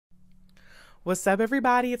What's up,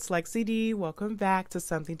 everybody? It's Lexi D. Welcome back to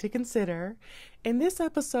Something to Consider. In this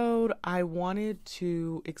episode, I wanted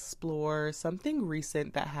to explore something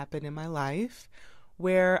recent that happened in my life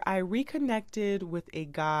where I reconnected with a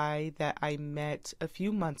guy that I met a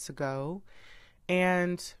few months ago,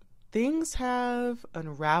 and things have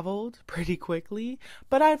unraveled pretty quickly,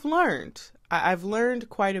 but I've learned. I've learned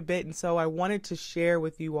quite a bit, and so I wanted to share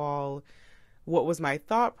with you all what was my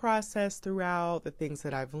thought process throughout, the things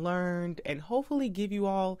that I've learned, and hopefully give you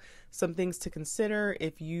all some things to consider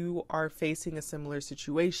if you are facing a similar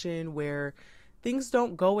situation where things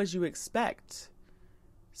don't go as you expect.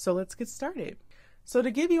 So let's get started. So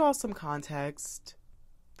to give you all some context,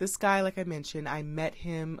 this guy, like I mentioned, I met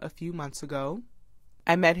him a few months ago.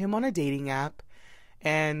 I met him on a dating app,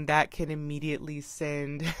 and that can immediately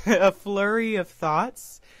send a flurry of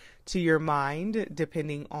thoughts to your mind,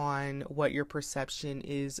 depending on what your perception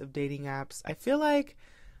is of dating apps. I feel like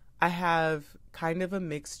I have kind of a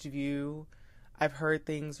mixed view. I've heard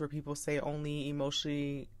things where people say only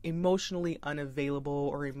emotionally unavailable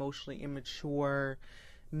or emotionally immature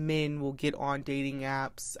men will get on dating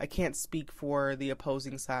apps. I can't speak for the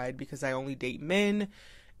opposing side because I only date men.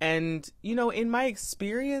 And, in my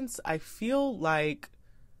experience, I feel like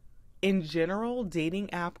in general,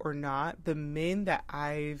 dating app or not, the men that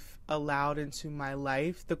I've allowed into my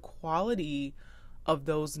life, the quality of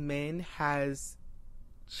those men has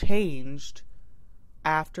changed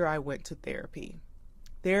after I went to therapy.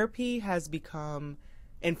 Therapy has become,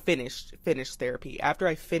 and finished therapy. After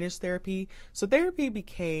I finished therapy, so therapy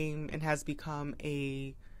became and has become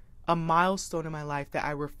a milestone in my life that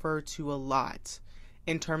I refer to a lot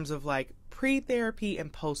in terms of like pre-therapy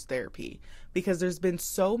and post-therapy, because there's been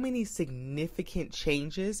so many significant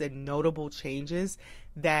changes and notable changes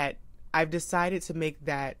that I've decided to make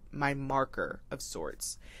that my marker of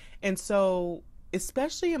sorts. And so,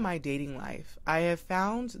 especially in my dating life, I have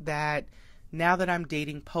found that now that I'm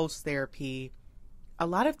dating post-therapy, a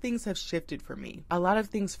lot of things have shifted for me, a lot of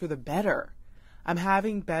things for the better. I'm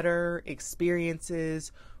having better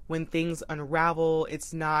experiences when things unravel.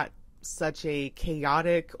 It's not such a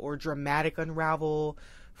chaotic or dramatic unravel.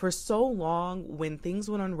 For so long, when things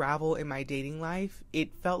would unravel in my dating life,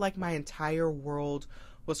 it felt like my entire world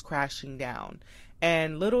was crashing down.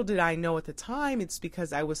 And little did I know at the time, it's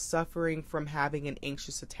because I was suffering from having an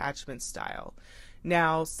anxious attachment style.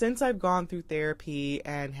 Now, since I've gone through therapy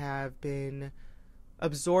and have been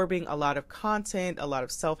absorbing a lot of content, a lot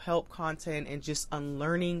of self-help content, and just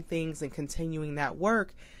unlearning things and continuing that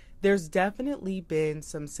work, there's definitely been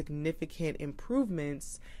some significant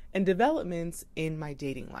improvements and developments in my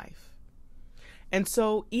dating life. And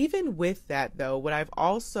so even with that, though, what I've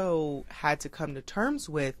also had to come to terms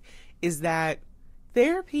with is that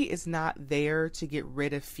therapy is not there to get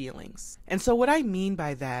rid of feelings. And so what I mean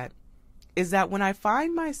by that is that when I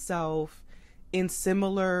find myself in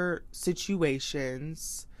similar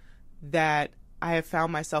situations that I have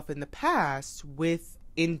found myself in the past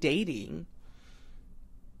in dating,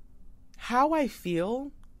 how I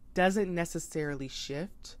feel doesn't necessarily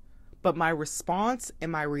shift, but my response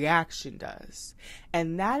and my reaction does.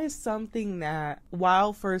 And that is something that,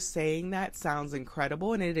 while first saying that sounds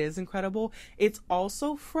incredible, and it is incredible, it's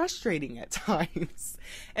also frustrating at times.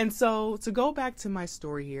 And so to go back to my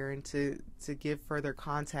story here and to give further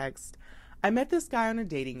context, I met this guy on a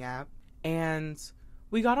dating app, and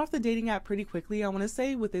we got off the dating app pretty quickly. I want to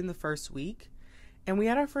say within the first week. And we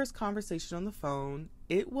had our first conversation on the phone.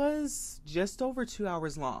 It was just over 2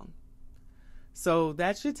 hours long. So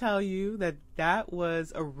that should tell you that that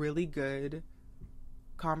was a really good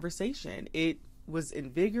conversation. It was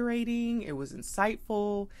invigorating, it was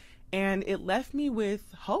insightful, and it left me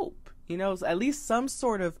with hope, at least some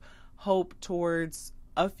sort of hope towards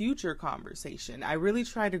a future conversation. I really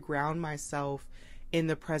try to ground myself in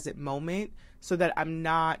the present moment so that I'm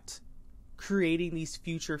not creating these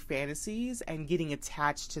future fantasies and getting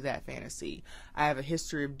attached to that fantasy. I have a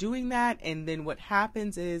history of doing that, and then what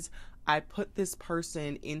happens is I put this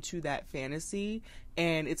person into that fantasy,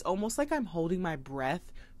 and it's almost like I'm holding my breath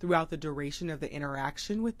throughout the duration of the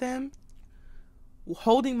interaction with them,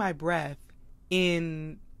 holding my breath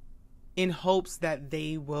in hopes that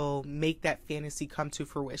they will make that fantasy come to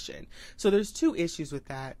fruition. So there's two issues with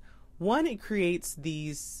that. One, it creates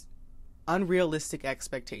these unrealistic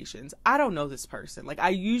expectations. I don't know this person. Like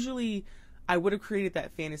I would have created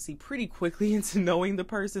that fantasy pretty quickly into knowing the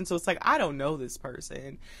person. So it's like, I don't know this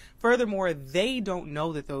person. Furthermore, they don't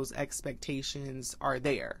know that those expectations are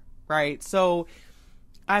there, right? So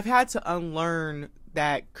I've had to unlearn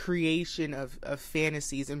that creation of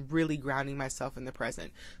fantasies and really grounding myself in the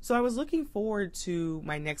present. So I was looking forward to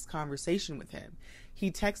my next conversation with him.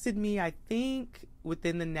 He texted me, I think,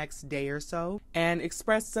 within the next day or so, and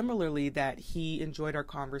expressed similarly that he enjoyed our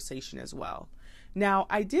conversation as well. Now,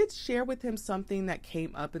 I did share with him something that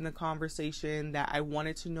came up in the conversation that I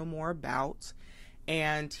wanted to know more about,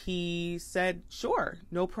 and he said, sure,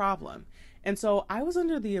 no problem. And so I was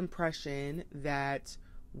under the impression that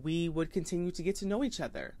we would continue to get to know each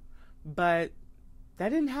other, but that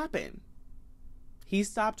didn't happen. He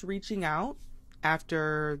stopped reaching out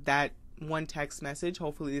after that one text message.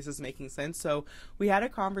 Hopefully this is making sense. So we had a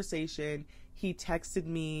conversation. He texted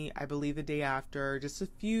me, I believe the day after, just a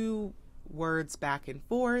few words back and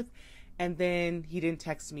forth. And then he didn't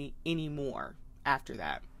text me anymore after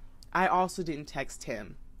that. I also didn't text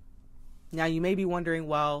him. Now you may be wondering,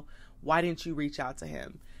 well, why didn't you reach out to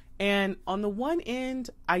him? And on the one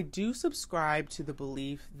end, I do subscribe to the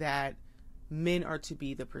belief that men are to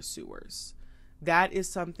be the pursuers. That is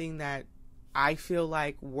something that I feel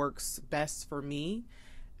like works best for me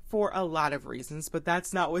for a lot of reasons, but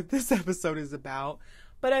that's not what this episode is about.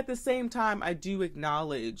 But at the same time, I do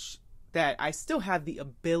acknowledge that I still have the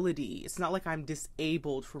ability. It's not like I'm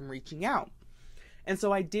disabled from reaching out. And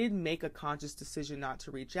so I did make a conscious decision not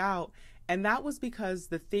to reach out. And that was because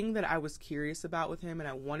the thing that I was curious about with him and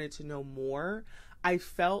I wanted to know more, I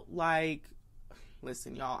felt like,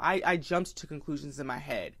 listen, y'all, I jumped to conclusions in my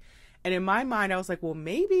head. And in my mind, I was like, well,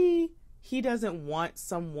 maybe he doesn't want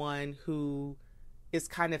someone who is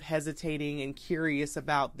kind of hesitating and curious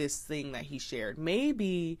about this thing that he shared.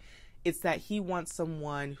 Maybe it's that he wants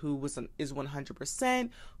someone who is 100%,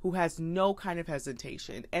 who has no kind of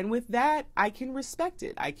hesitation. And with that, I can respect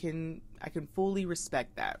it. I can fully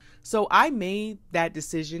respect that. So I made that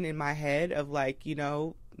decision in my head of like,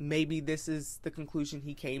 maybe this is the conclusion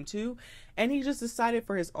he came to. And he just decided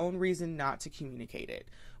for his own reason not to communicate it.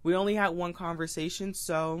 We only had one conversation,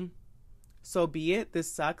 so be it.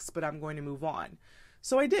 This sucks, but I'm going to move on.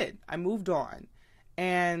 So I did. I moved on.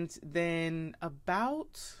 And then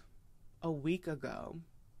about a week ago,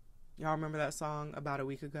 y'all remember that song, About a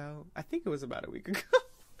Week Ago? I think it was about a week ago.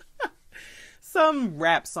 Some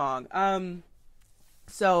rap song.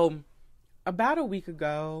 So about a week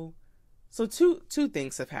ago, so two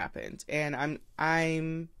things have happened, and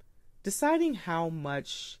I'm deciding how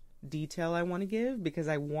much detail I want to give because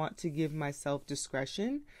I want to give myself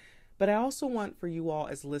discretion, but I also want for you all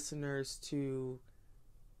as listeners to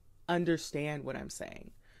understand what I'm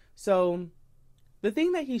saying. So the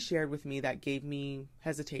thing that he shared with me that gave me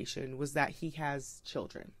hesitation was that he has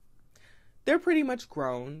children. They're pretty much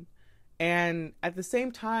grown. And at the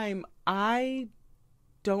same time, I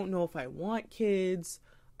don't know if I want kids.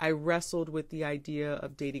 I wrestled with the idea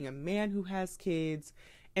of dating a man who has kids.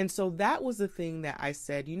 And so that was the thing that I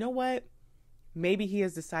said, you know what? Maybe he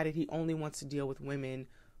has decided he only wants to deal with women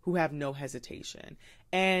who have no hesitation.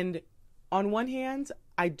 And on one hand,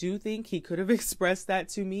 I do think he could have expressed that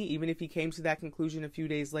to me, even if he came to that conclusion a few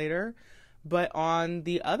days later. But on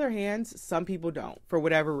the other hand, some people don't, for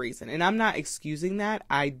whatever reason. And I'm not excusing that.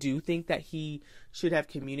 I do think that he should have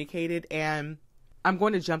communicated. And I'm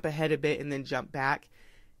going to jump ahead a bit and then jump back.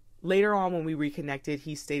 Later on, when we reconnected,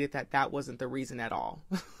 he stated that that wasn't the reason at all.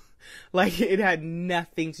 Like, it had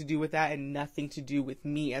nothing to do with that and nothing to do with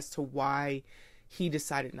me as to why he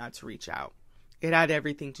decided not to reach out. It had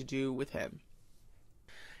everything to do with him.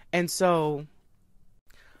 And so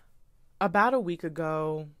about a week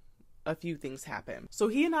ago, a few things happened. So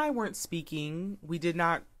he and I weren't speaking.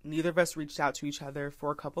 Neither of us reached out to each other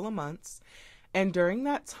for a couple of months. And during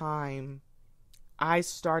that time, I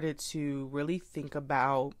started to really think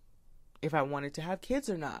about if I wanted to have kids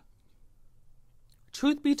or not.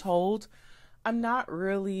 Truth be told, I'm not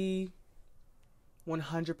really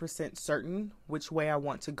 100% certain which way I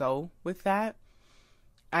want to go with that.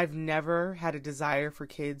 I've never had a desire for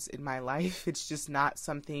kids in my life. It's just not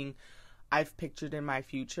something I've pictured in my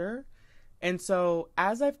future. And so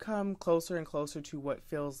as I've come closer and closer to what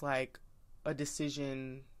feels like a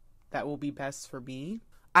decision that will be best for me,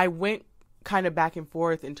 I went kind of back and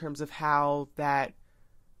forth in terms of how that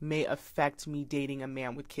may affect me dating a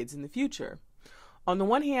man with kids in the future. On the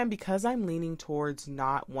one hand, because I'm leaning towards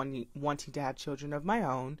not wanting to have children of my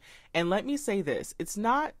own, and let me say this, it's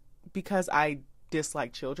not because I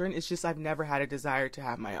dislike children, it's just I've never had a desire to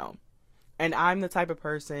have my own. And I'm the type of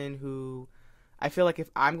person who I feel like if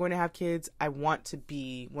I'm going to have kids, I want to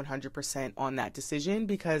be 100% on that decision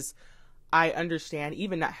because I understand,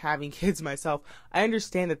 even not having kids myself, I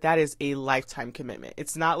understand that that is a lifetime commitment.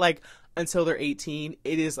 It's not like until they're 18,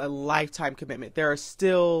 it is a lifetime commitment. There's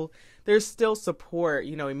still support,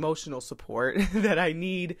 emotional support that I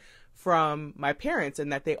need from my parents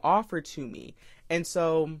and that they offer to me. And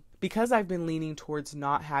so because I've been leaning towards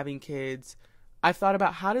not having kids, I thought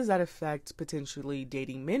about how does that affect potentially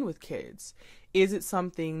dating men with kids? Is it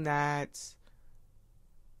something that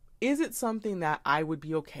I would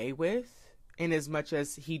be okay with, in as much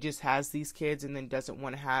as he just has these kids and then doesn't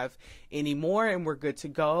want to have any more and we're good to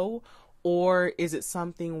go? Or is it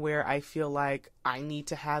something where I feel like I need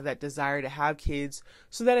to have that desire to have kids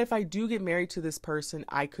so that if I do get married to this person,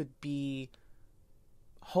 I could be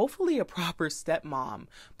hopefully a proper stepmom?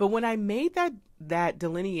 But when I made that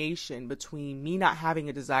delineation between me not having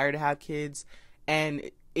a desire to have kids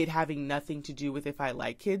and it having nothing to do with if I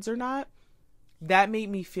like kids or not, that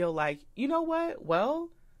made me feel like, you know what? Well,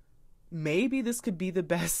 maybe this could be the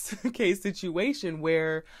best case situation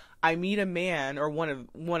where I meet a man, or one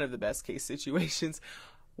of the best case situations,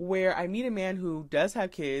 where I meet a man who does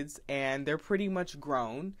have kids and they're pretty much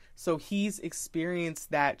grown. So he's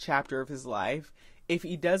experienced that chapter of his life. If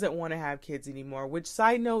he doesn't want to have kids anymore, which,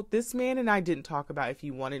 side note, this man and I didn't talk about if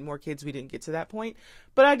he wanted more kids. We didn't get to that point,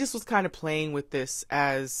 but I just was kind of playing with this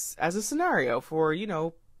as a scenario for,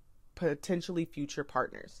 potentially future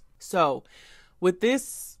partners. So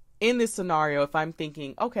in this scenario, if I'm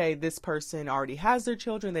thinking, okay, this person already has their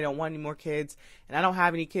children, they don't want any more kids, and I don't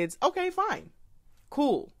have any kids, okay, fine,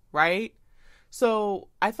 cool, right? So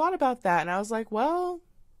I thought about that and I was like, well,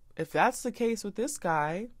 if that's the case with this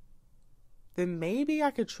guy, then maybe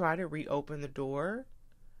I could try to reopen the door.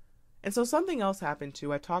 And so something else happened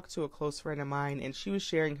too. I talked to a close friend of mine and she was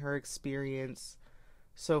sharing her experience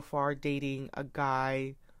so far dating a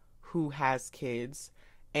guy who has kids,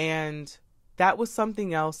 and that was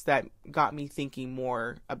something else that got me thinking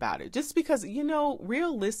more about it. Just because,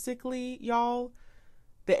 realistically, y'all,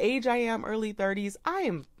 the age I am, early 30s, I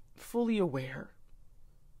am fully aware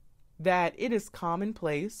that it is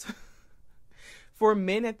commonplace for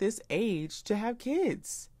men at this age to have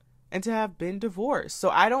kids and to have been divorced.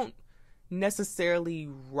 So I don't necessarily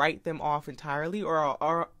write them off entirely,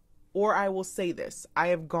 or I will say this. I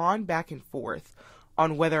have gone back and forth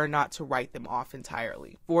on whether or not to write them off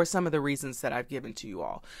entirely for some of the reasons that I've given to you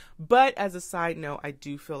all. But as a side note, I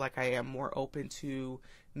do feel like I am more open to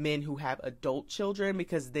men who have adult children,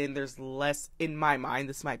 because then there's less, in my mind,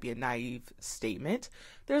 this might be a naive statement,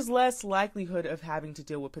 there's less likelihood of having to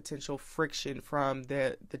deal with potential friction from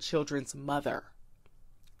the children's mother.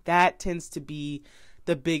 That tends to be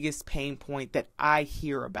the biggest pain point that I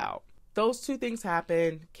hear about. Those two things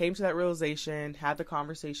happened, came to that realization, had the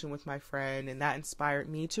conversation with my friend, and that inspired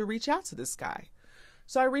me to reach out to this guy.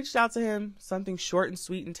 So I reached out to him, something short and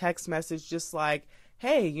sweet in text message, just like,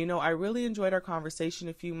 hey, I really enjoyed our conversation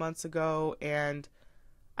a few months ago, and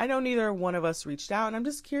I know neither one of us reached out, and I'm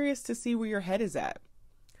just curious to see where your head is at.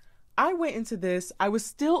 I went into this, I was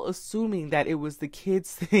still assuming that it was the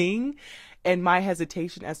kids thing and my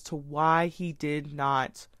hesitation as to why he did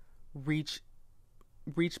not reach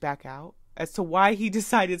back out, as to why he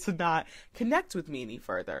decided to not connect with me any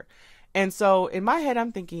further. And so in my head,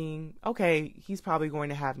 I'm thinking, okay, he's probably going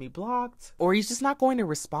to have me blocked, or he's just not going to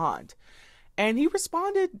respond. And he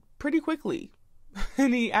responded pretty quickly.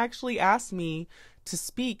 And he actually asked me to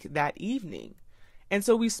speak that evening. And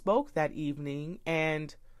so we spoke that evening,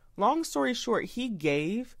 and long story short, he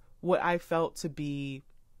gave what I felt to be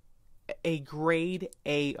a grade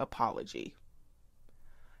A apology.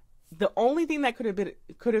 The only thing that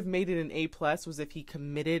could have made it an A+ was if he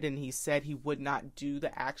committed and he said he would not do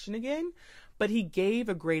the action again, but he gave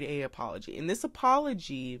a grade A apology. In this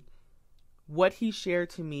apology, what he shared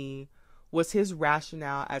to me was his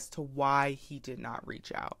rationale as to why he did not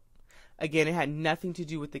reach out. Again, it had nothing to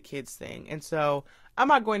do with the kids thing. And so I'm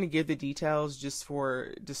not going to give the details just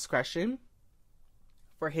for discretion,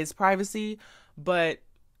 for his privacy, but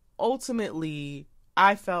ultimately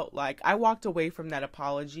I felt like I walked away from that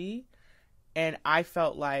apology and I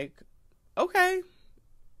felt like, okay,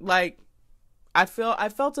 like I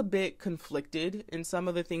felt a bit conflicted in some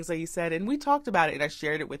of the things that he said, and we talked about it and I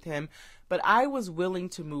shared it with him, but I was willing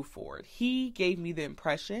to move forward. He gave me the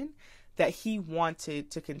impression that he wanted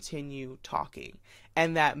to continue talking,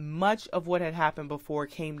 and that much of what had happened before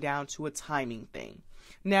came down to a timing thing.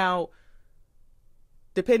 Now,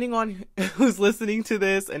 depending on who's listening to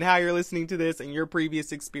this and how you're listening to this and your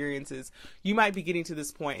previous experiences, you might be getting to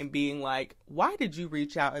this point and being like, why did you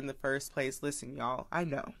reach out in the first place? Listen, y'all, I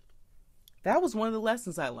know. That was one of the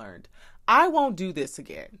lessons I learned. I won't do this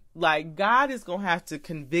again. Like, God is going to have to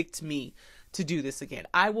convict me to do this again.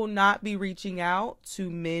 I will not be reaching out to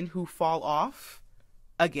men who fall off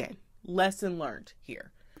again. Lesson learned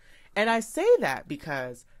here. And I say that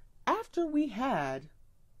because after we had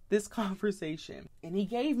this conversation and he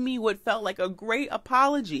gave me what felt like a great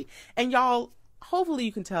apology, and y'all, hopefully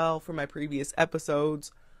you can tell from my previous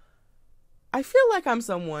episodes, I feel like I'm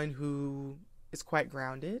someone who is quite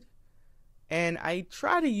grounded. And I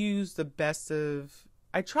try to use how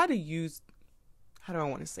do I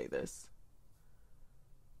want to say this?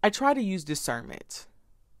 I try to use discernment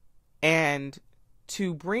and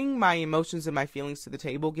to bring my emotions and my feelings to the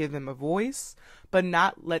table, give them a voice, but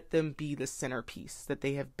not let them be the centerpiece that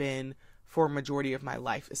they have been for a majority of my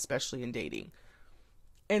life, especially in dating.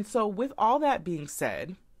 And so with all that being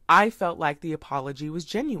said, I felt like the apology was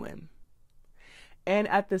genuine. And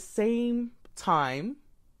at the same time,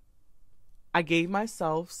 I gave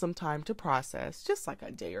myself some time to process, just like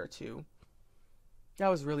a day or two. That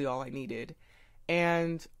was really all I needed.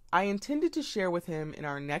 And I intended to share with him in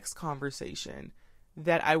our next conversation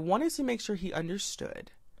that I wanted to make sure he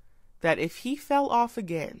understood that if he fell off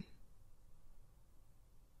again,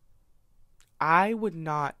 I would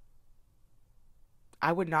not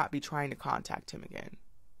be trying to contact him again.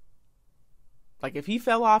 Like, if he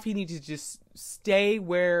fell off, he needed to just stay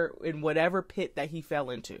in whatever pit that he fell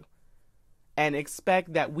into and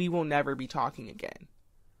expect that we will never be talking again.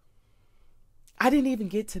 I didn't even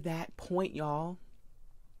get to that point, y'all.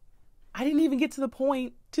 I didn't even get to the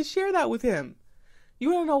point to share that with him.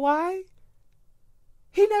 You want to know why?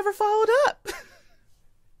 He never followed up.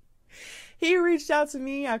 He reached out to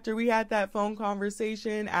me after we had that phone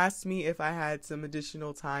conversation, asked me if I had some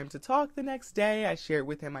additional time to talk the next day. I shared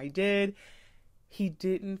with him I did. He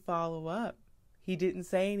didn't follow up. He didn't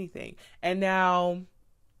say anything. And now,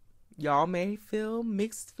 y'all may feel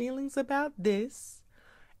mixed feelings about this.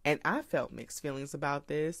 And I felt mixed feelings about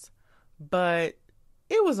this. But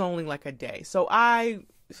it was only like a day. So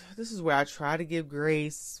this is where I try to give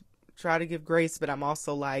grace, but I'm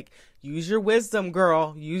also like, use your wisdom,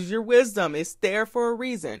 girl. Use your wisdom. It's there for a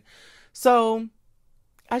reason. So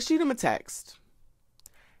I shoot him a text.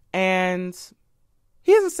 And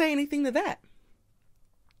he doesn't say anything to that.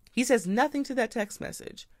 He says nothing to that text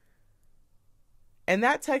message. And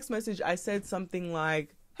that text message, I said something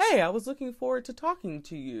like, hey, I was looking forward to talking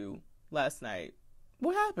to you last night.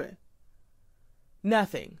 What happened?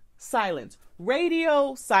 Nothing. Silence.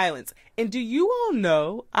 Radio silence. And do you all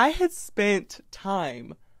know, I had spent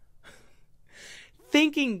time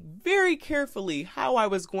thinking very carefully how I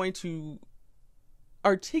was going to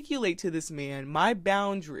articulate to this man my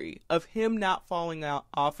boundary of him not falling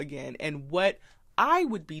off again and what I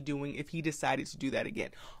would be doing if he decided to do that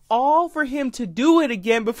again. All for him to do it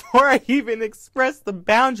again before I even expressed the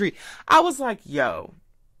boundary. I was like, yo,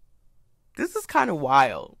 this is kind of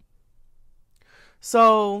wild.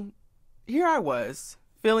 So here I was,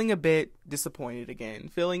 feeling a bit disappointed again,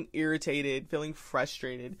 feeling irritated, feeling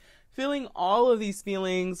frustrated, feeling all of these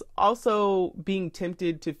feelings, also being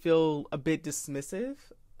tempted to feel a bit dismissive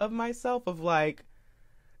of myself, of like,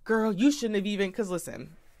 girl, you shouldn't have even, because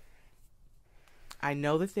listen, I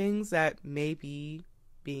know the things that may be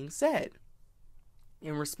being said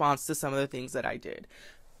in response to some of the things that I did.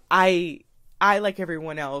 I, like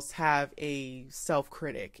everyone else, have a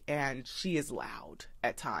self-critic, and she is loud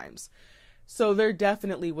at times. So there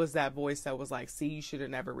definitely was that voice that was like, see, you should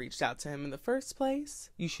have never reached out to him in the first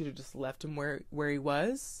place. You should have just left him where he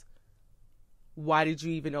was. Why did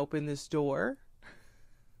you even open this door?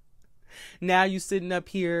 Now you sitting up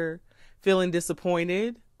here feeling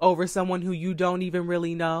disappointed over someone who you don't even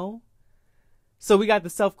really know. So we got the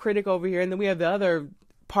self-critic over here, and then we have the other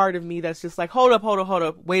part of me that's just like, hold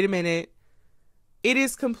up. Wait a minute. It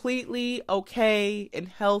is completely okay and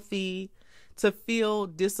healthy to feel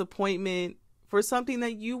disappointment for something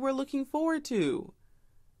that you were looking forward to.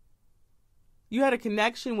 You had a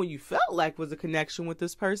connection when you felt like was a connection with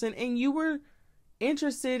this person, and you were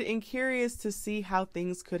interested and curious to see how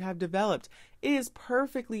things could have developed. It is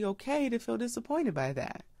perfectly okay to feel disappointed by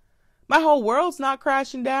that. My whole world's not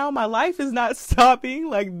crashing down. My life is not stopping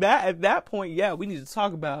like that. At that point, yeah, we need to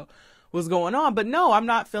talk about what's going on. But no, I'm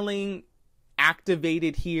not feeling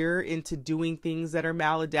activated here into doing things that are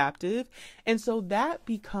maladaptive. And so that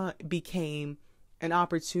became an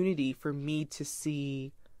opportunity for me to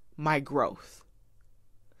see my growth.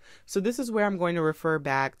 So this is where I'm going to refer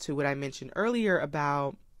back to what I mentioned earlier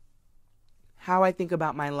about how I think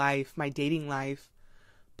about my life, my dating life,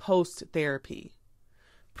 post-therapy.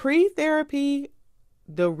 Pre-therapy,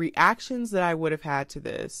 the reactions that I would have had to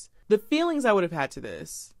this, the feelings I would have had to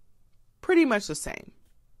this, pretty much the same.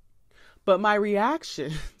 But my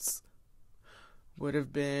reactions would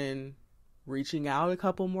have been reaching out a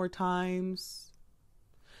couple more times.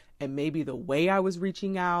 And maybe the way I was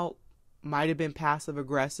reaching out might have been passive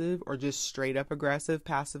aggressive or just straight up aggressive,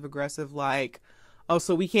 passive aggressive, like, oh,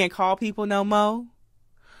 so we can't call people no more?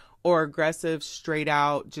 Or aggressive, straight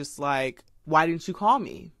out, just like, why didn't you call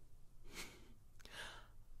me?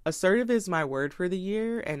 assertive is my word for the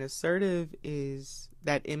year, and assertive is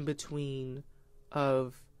that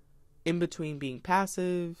of in between being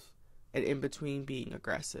passive and in between being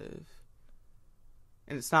aggressive.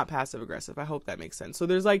 And it's not passive aggressive. I hope that makes sense. So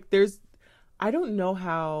I don't know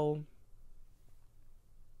how,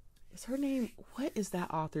 is her name, what is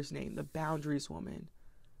that author's name? The Boundaries woman.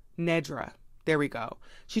 Nedra. There we go.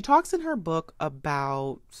 She talks in her book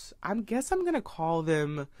about, I guess I'm going to call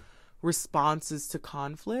them responses to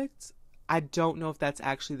conflict. I don't know if that's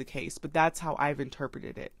actually the case, but that's how I've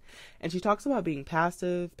interpreted it. And she talks about being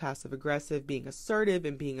passive, passive aggressive, being assertive,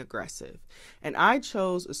 and being aggressive. And I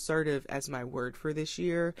chose assertive as my word for this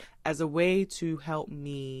year as a way to help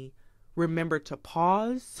me remember to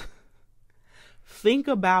pause, think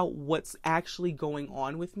about what's actually going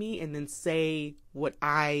on with me, and then say what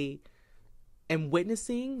I am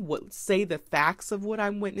witnessing, say the facts of what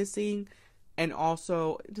I'm witnessing. And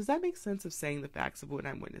also, does that make sense of saying the facts of what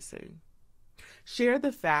I'm witnessing? Share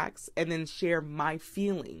the facts and then share my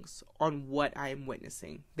feelings on what I am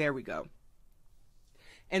witnessing. There we go.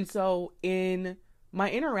 And so in my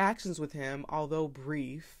interactions with him, although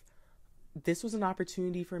brief, this was an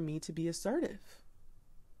opportunity for me to be assertive.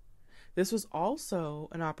 This was also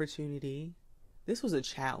an opportunity. This was a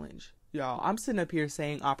challenge, y'all. I'm sitting up here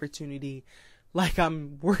saying opportunity like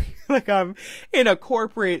I'm working, like I'm in a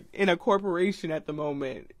corporation at the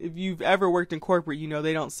moment. If you've ever worked in corporate, you know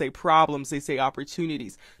they don't say problems, they say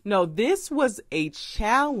opportunities. No, this was a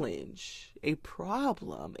challenge, a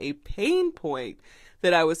problem, a pain point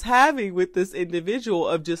that I was having with this individual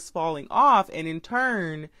of just falling off, and in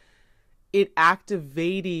turn, it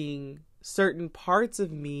activating certain parts of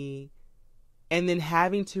me, and then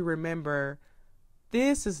having to remember,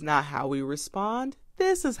 this is not how we respond.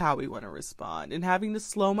 This is how we want to respond, and having to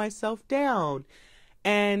slow myself down.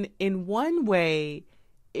 And in one way,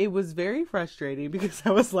 it was very frustrating because I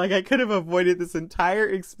was like, I could have avoided this entire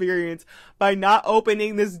experience by not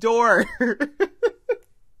opening this door.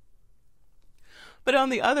 But on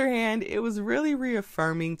the other hand, it was really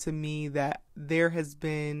reaffirming to me that there has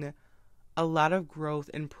been a lot of growth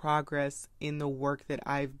and progress in the work that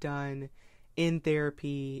I've done in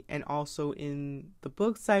therapy, and also in the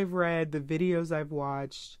books I've read, the videos I've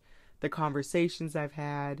watched, the conversations I've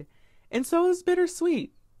had. And so it was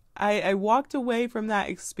bittersweet. I walked away from that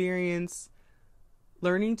experience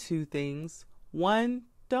learning two things. One,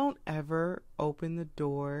 don't ever open the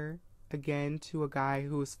door again to a guy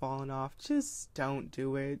who has fallen off. Just don't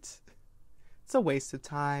do it. It's a waste of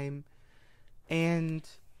time. And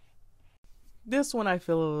this one I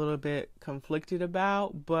feel a little bit conflicted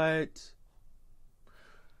about, but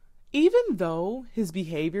even though his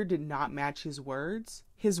behavior did not match his words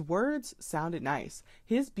sounded nice.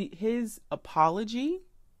 His apology,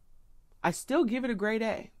 I still give it a grade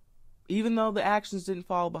A, even though the actions didn't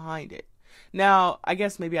fall behind it. Now, I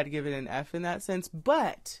guess maybe I'd give it an F in that sense,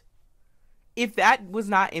 but if that was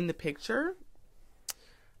not in the picture,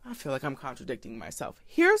 I feel like I'm contradicting myself.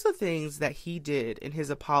 Here's the things that he did in his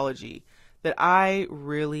apology that I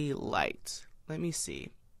really liked. Let me see,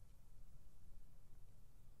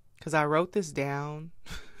 because I wrote this down.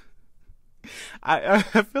 I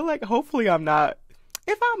feel like hopefully I'm not,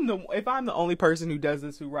 if I'm the only person who does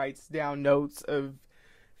this, who writes down notes of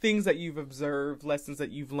things that you've observed, lessons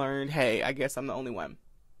that you've learned, hey, I guess I'm the only one.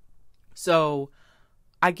 So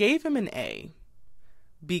I gave him an A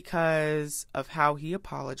because of how he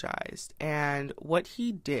apologized. And what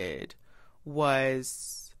he did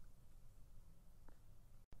was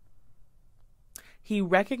he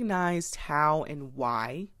recognized how and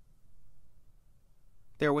why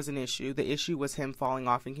there was an issue. The issue was him falling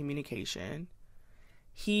off in communication.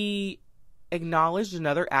 He acknowledged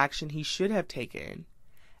another action he should have taken,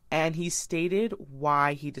 and he stated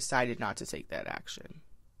why he decided not to take that action.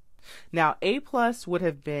 Now, A+ would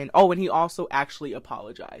have been, and he also actually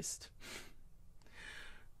apologized.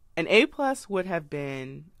 An A+ would have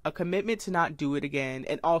been a commitment to not do it again,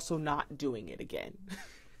 and also not doing it again.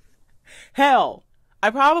 Hell,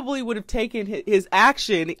 I probably would have taken his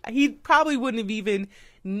action. He probably wouldn't have even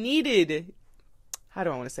needed, how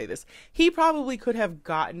do I want to say this? He probably could have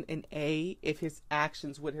gotten an A if his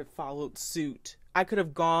actions would have followed suit. I could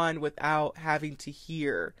have gone without having to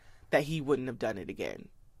hear that he wouldn't have done it again.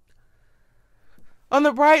 On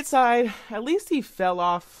the bright side, at least he fell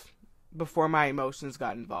off before my emotions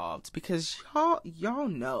got involved, because y'all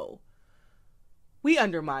know we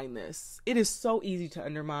undermine this. It is so easy to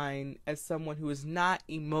undermine as someone who is not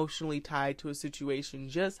emotionally tied to a situation,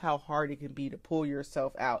 just how hard it can be to pull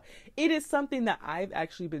yourself out. It is something that I've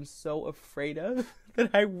actually been so afraid of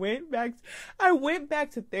that I went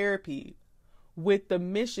back to therapy with the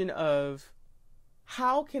mission of,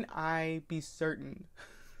 how can I be certain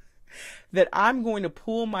that I'm going to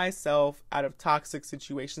pull myself out of toxic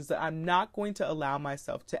situations, that I'm not going to allow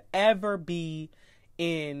myself to ever be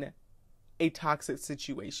in a toxic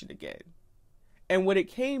situation again? And what it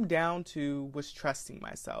came down to was trusting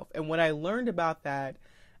myself. And what I learned about that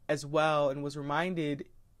as well and was reminded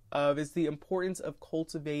of is the importance of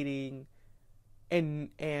cultivating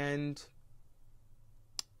and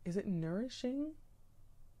is it nourishing?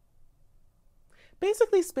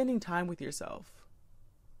 Basically spending time with yourself.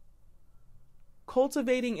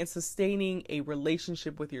 Cultivating and sustaining a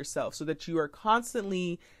relationship with yourself so that you are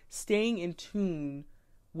constantly staying in tune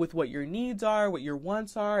with what your needs are, what your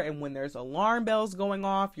wants are, and when there's alarm bells going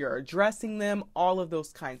off, you're addressing them, all of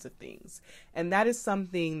those kinds of things. And that is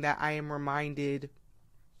something that I am reminded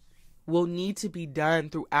will need to be done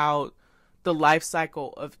throughout the life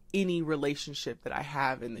cycle of any relationship that I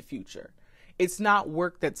have in the future. It's not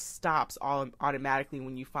work that stops automatically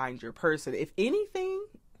when you find your person. If anything,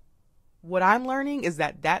 what I'm learning is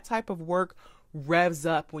that that type of work revs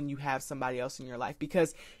up when you have somebody else in your life,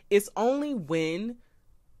 because it's only when,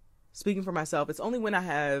 speaking for myself, it's only when I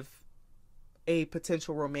have a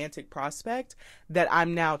potential romantic prospect that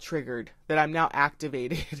I'm now triggered, that I'm now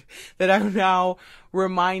activated, that I'm now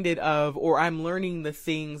reminded of, or I'm learning the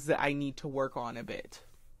things that I need to work on a bit.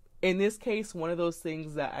 In this case, one of those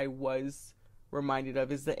things that I was reminded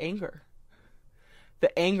of is the anger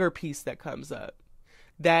piece that comes up.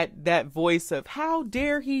 That voice of how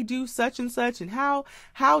dare he do such and such, and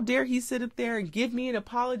how dare he sit up there and give me an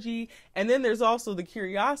apology. And then there's also the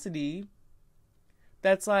curiosity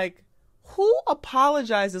that's like, who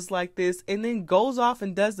apologizes like this and then goes off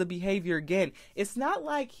and does the behavior again? It's not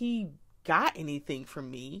like he got anything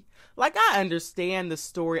from me. Like, I understand the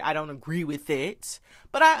story. I don't agree with it,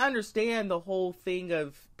 but I understand the whole thing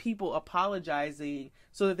of people apologizing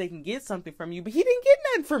so that they can get something from you, but he didn't get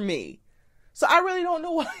nothing from me. So I really don't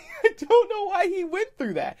know why. I don't know why he went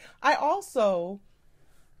through that. I also,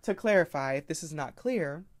 to clarify, if this is not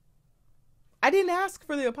clear, I didn't ask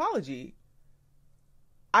for the apology.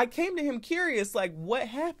 I came to him curious, like, what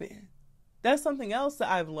happened? That's something else that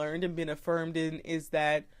I've learned and been affirmed in, is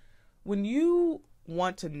that when you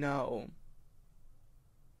want to know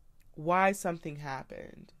why something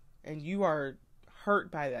happened and you are hurt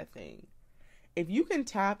by that thing, if you can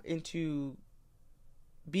tap into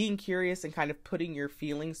being curious and kind of putting your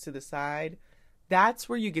feelings to the side, that's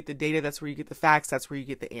where you get the data, that's where you get the facts, that's where you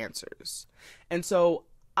get the answers. And so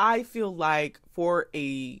I feel like, for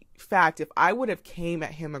a fact, if I would have came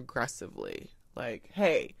at him aggressively, like,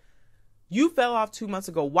 hey, you fell off 2 months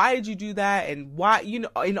ago, why did you do that? And why,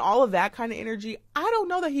 in all of that kind of energy, I don't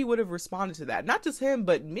know that he would have responded to that. Not just him,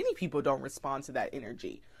 but many people don't respond to that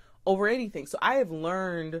energy over anything. So I have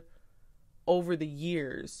learned over the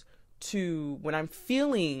years to, when I'm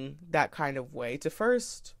feeling that kind of way, to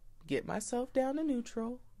first get myself down to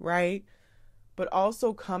neutral, right? But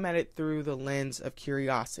also come at it through the lens of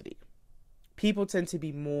curiosity. People tend to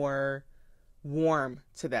be more warm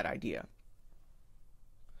to that idea.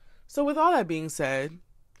 So with all that being said,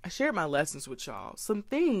 I shared my lessons with y'all. Some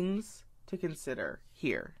things to consider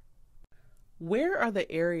here. Where are the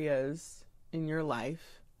areas in your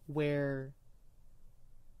life where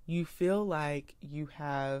you feel like you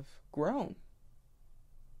have grown?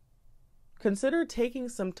 Consider taking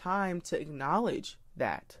some time to acknowledge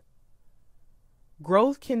that.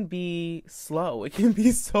 Growth can be slow. It can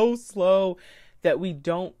be so slow that we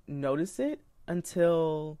don't notice it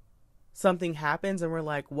until something happens and we're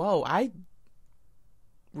like, whoa, I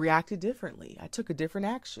reacted differently. I took a different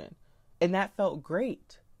action, and that felt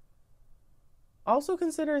great. Also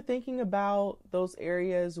consider thinking about those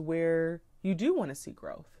areas where you do want to see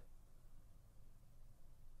growth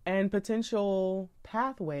and potential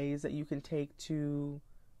pathways that you can take to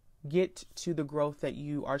get to the growth that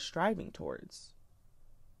you are striving towards.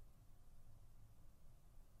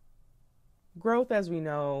 Growth, as we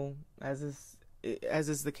know, as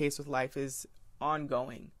is the case with life, is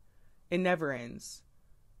ongoing. It never ends.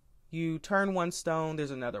 You turn one stone,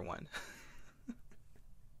 there's another one.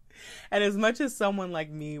 And as much as someone like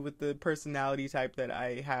me with the personality type that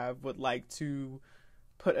I have would like to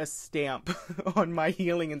put a stamp on my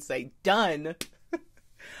healing and say, done,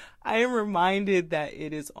 I am reminded that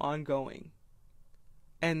it is ongoing.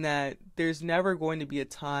 And that there's never going to be a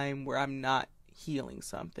time where I'm not healing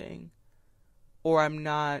something, or I'm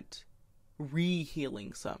not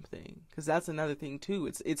re-healing something, because that's another thing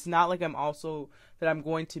too. It's not like I'm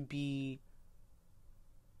going to be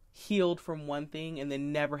healed from one thing and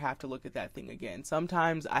then never have to look at that thing again.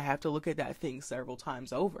 Sometimes I have to look at that thing several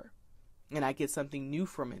times over, and I get something new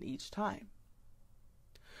from it each time.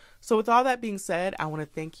 So, with all that being said, I want to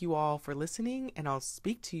thank you all for listening, and I'll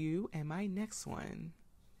speak to you in my next one.